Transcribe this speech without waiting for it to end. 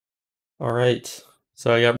All right.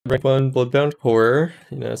 So I got rank one Bloodbound Horror,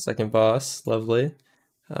 second boss. Lovely.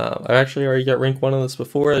 I actually already got rank one on this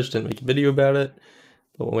before. I just didn't make a video about it.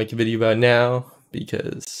 But we'll make a video about it now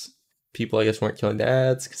because people, I guess, weren't killing the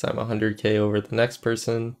ads because I'm 100k over the next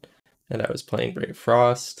person and I was playing Brave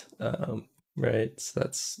Frost. Right. So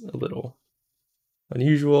that's a little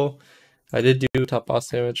unusual. I did do top boss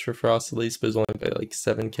damage for Frost at least, but it was only by like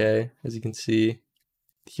 7k, as you can see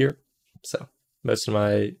here. So most of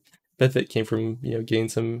my benefit came from getting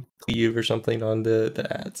some cleave or something on the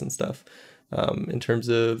ads and stuff. In terms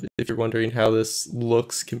of if you're wondering how this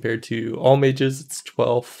looks compared to all mages, it's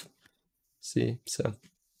 12th. See, so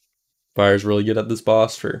Fire's really good at this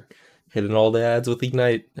boss for hitting all the ads with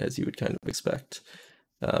Ignite, as you would kind of expect.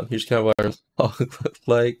 Here's kind of what our log looked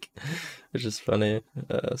like, which is funny.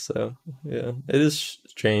 So yeah, it is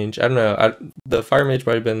strange. I don't know. The Fire Mage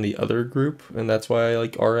might have been the other group, and that's why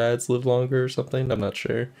like our ads live longer or something. I'm not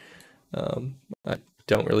sure. I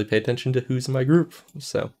don't really pay attention to who's in my group,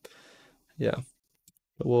 so yeah.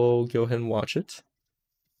 But we'll go ahead and watch it.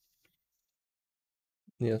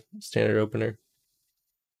 Yeah, standard opener.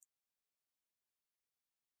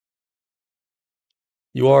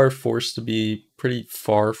 You are forced to be pretty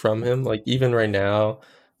far from him. Like even right now,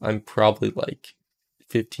 I'm probably like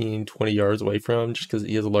 15, 20 yards away from him just because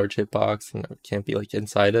he has a large hitbox and I can't be like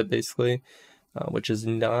inside it basically, which is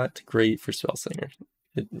not great for spell slinger.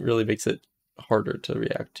 It really makes it harder to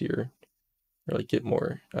react to your or like get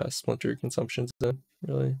more splinter consumptions in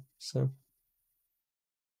really. So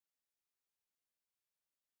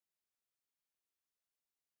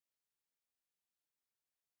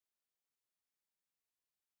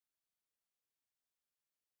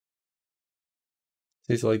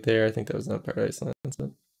he's like there. I think that was not Paradise Lands,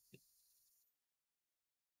 but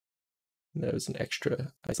that was an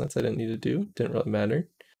extra ice lance I didn't need to do. Didn't really matter.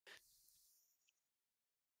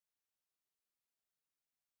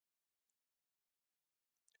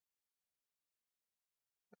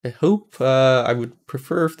 I hope I would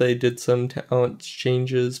prefer if they did some talent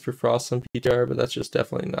changes for Frost and PTR, but that's just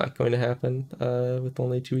definitely not going to happen with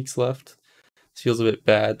only 2 weeks left. It feels a bit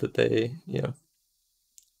bad that they,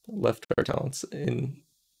 left our talents in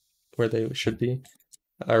where they should be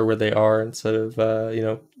or where they are instead of,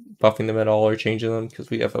 buffing them at all or changing them because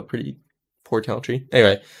we have a pretty poor talent tree.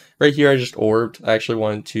 Anyway, right here I just orbed. I actually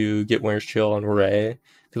wanted to get Winter's Chill on Ray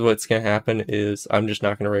because what's going to happen is I'm just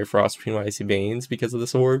not going to Ray Frost between my Icy Veins because of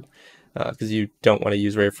this orb. Because you don't want to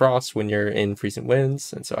use Ray Frost when you're in Freezing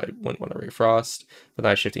Winds, and so I wouldn't want to Ray Frost. But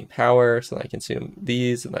then I shifting power, so then I consume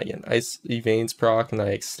these, and I get an Icy Veins proc, and I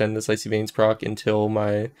extend this Icy Veins proc until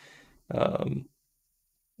my, um,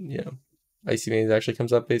 you know, Icy Veins actually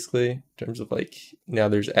comes up basically in terms of like now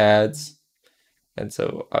there's ads, and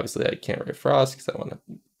so obviously I can't Ray Frost because I want to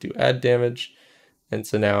do ad damage, and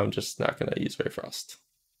so now I'm just not going to use Ray Frost.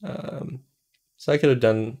 Um, so I could have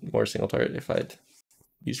done more single target if I'd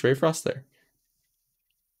used Ray Frost there.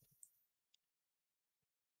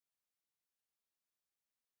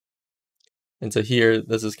 And so here,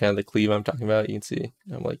 this is kind of the cleave I'm talking about. You can see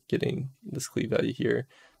I'm like getting this cleave value here.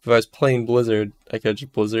 If I was playing Blizzard, I could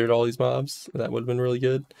just Blizzard all these mobs. And that would have been really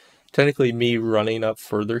good. Technically, me running up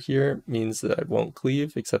further here means that I won't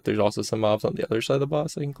cleave, except there's also some mobs on the other side of the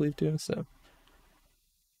boss I can cleave to. So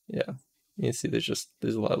yeah, you can see there's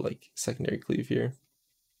a lot of like secondary cleave here.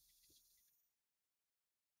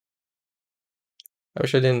 I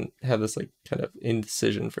wish I didn't have this like kind of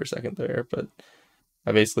indecision for a second there, but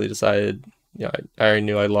I basically decided, I already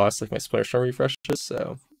knew I lost like my Splash Storm refreshes,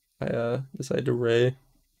 so I decided to Ray.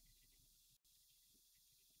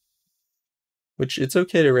 Which it's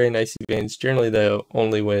okay to Ray in Icy Veins, generally though,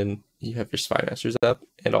 only when you have your Spy Masters up,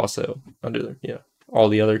 and also under, all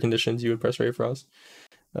the other conditions you would press Ray Frost.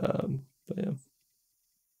 But yeah.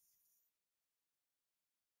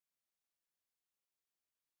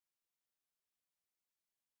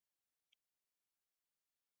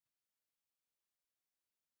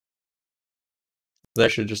 I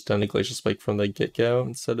should have just done a Glacial Spike from the get-go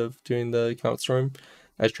instead of doing the Comet Storm.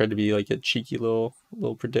 I just tried to be like a cheeky little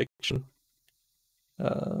prediction.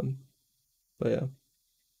 Um, but yeah.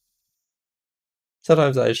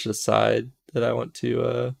 Sometimes I just decide that I want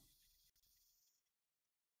to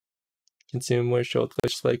consume Moisture with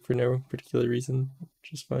Glacial Spike for no particular reason,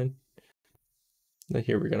 which is fine. And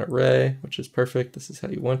here we're gonna Ray, which is perfect. This is how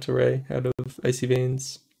you want to Ray out of Icy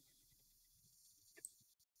Veins.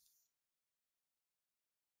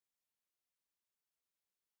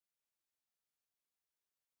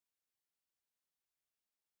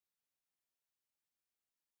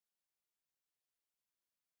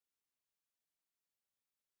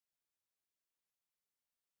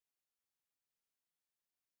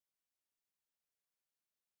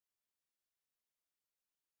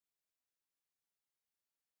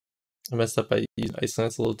 I messed up by using Ice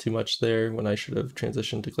Lance a little too much there when I should have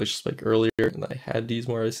transitioned to Glacial Spike earlier, and I had to use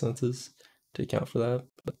more Ice Lances to account for that.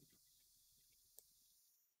 But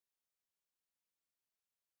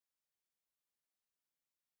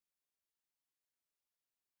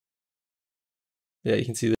yeah, you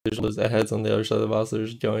can see there's those heads on the other side of the boss that are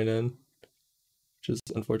just going in, which is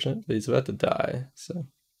unfortunate, but he's about to die, so.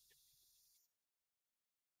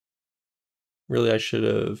 Really, I should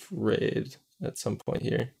have raid at some point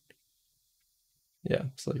here. Yeah,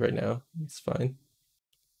 so like right now, it's fine.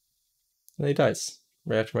 And he dies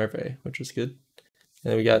right after my ray, which was good.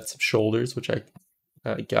 And then we got some shoulders, which I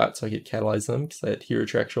got so I could catalyze them because I had hero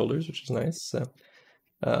track shoulders, which is nice. So,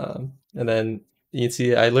 and then you can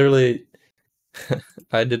see I literally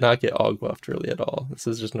I did not get Aug buffed really at all. This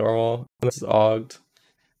is just normal. This is Auged.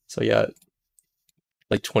 So I got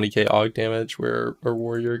like 20k Aug damage, where our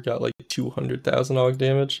warrior got like 200,000 Aug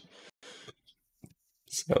damage.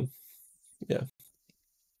 So yeah,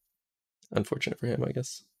 unfortunate for him, I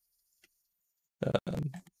guess.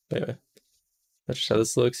 Anyway, that's just how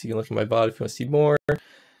this looks. You can look at my bot if you want to see more.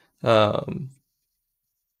 The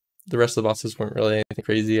rest of the bosses weren't really anything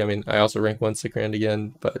crazy. I mean, I also rank 1 sick grand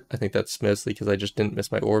again, but I think that's mostly because I just didn't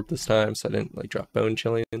miss my orb this time, so I didn't like drop bone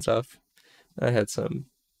chilling and stuff. I had some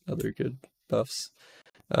other good buffs.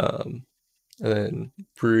 And then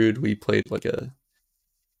Brood, we played like a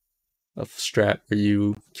strat where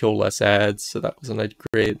you kill less ads, so that wasn't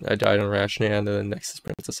great. I died on Rashnan, and then Nexus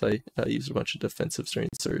Princess I used a bunch of defensive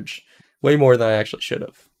Strange Surge. Way more than I actually should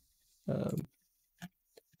have. I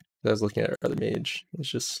was looking at our other mage. It's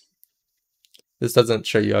just, this doesn't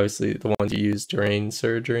show you obviously the ones you use during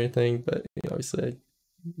Surge or anything, but you know, obviously I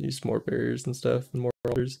used more barriers and stuff and more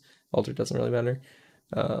altars. Altar doesn't really matter.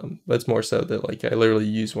 But it's more so that like I literally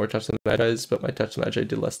used more touch than Magi's, but my touch and Magi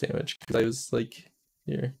did less damage because I was like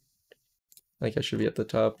here. Like I should be at the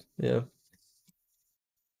top, yeah.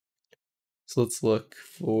 So let's look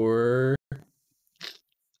for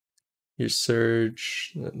your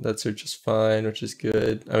Surge. That Surge is fine, which is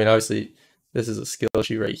good. I mean, obviously, this is a skill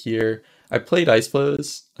issue right here. I played Ice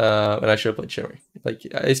Flows, and I should have played Shimmer. Like,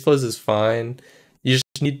 Ice Flows is fine. You just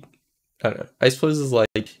need, I don't know. Ice Flows is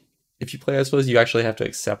like, if you play Ice Flows, you actually have to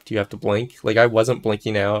accept you have to blink. Like, I wasn't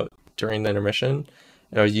blinking out during the intermission,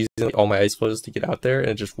 and I was using like, all my Ice Flows to get out there, and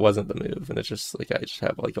it just wasn't the move. And it's just, like, I just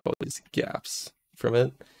have, like, all these gaps from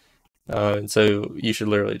it. And so you should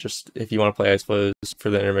literally just, if you want to play Ice Flows for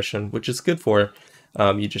the intermission, which is good for,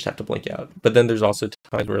 you just have to blink out. But then there's also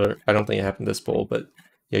times where, I don't think it happened this bowl, but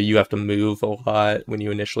you know, you have to move a lot when you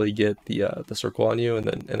initially get the circle on you, and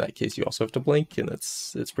then in that case you also have to blink, and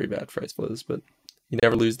it's pretty bad for Ice Flows, but you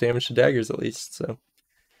never lose damage to daggers at least. So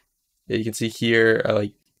yeah, you can see here,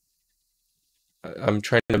 I'm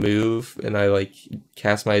trying to move, and I like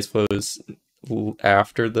cast my Ice Flows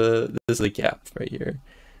after this is the gap right here.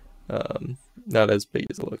 Not as big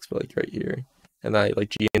as it looks, but like right here. And I like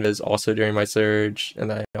G-Invis also during my Surge, and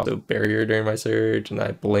I also Barrier during my Surge, and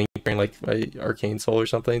I Blink during like my Arcane Soul or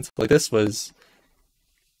something. So like this was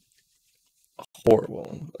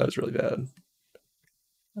horrible. That was really bad.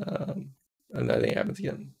 And I think it happens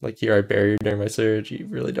again. Like here I Barrier during my Surge, you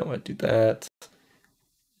really don't want to do that.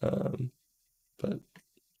 But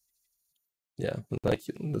yeah, like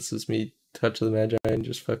this is me Touch of the Magi and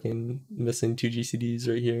just fucking missing 2 GCDs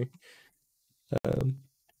right here.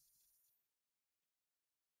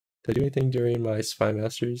 Did I do anything during my Spy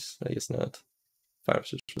Masters? I guess not. Spy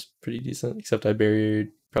Masters was pretty decent, except I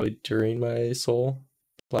buried probably during my soul.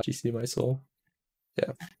 Last GCD my soul.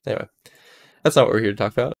 Yeah. Anyway, that's not what we're here to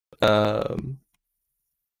talk about. So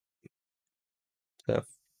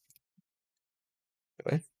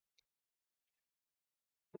anyway.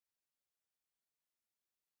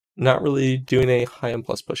 Not really doing a high end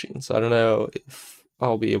plus pushing, so I don't know if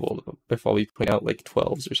I'll be putting out like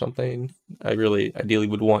 12s or something. I really ideally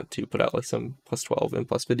would want to put out like some plus 12 and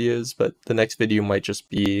plus videos, but the next video might just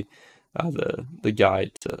be the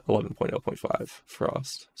guide to 11.0.5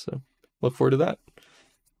 Frost. So look forward to that.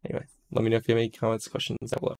 Anyway, let me know if you have any comments, questions down below.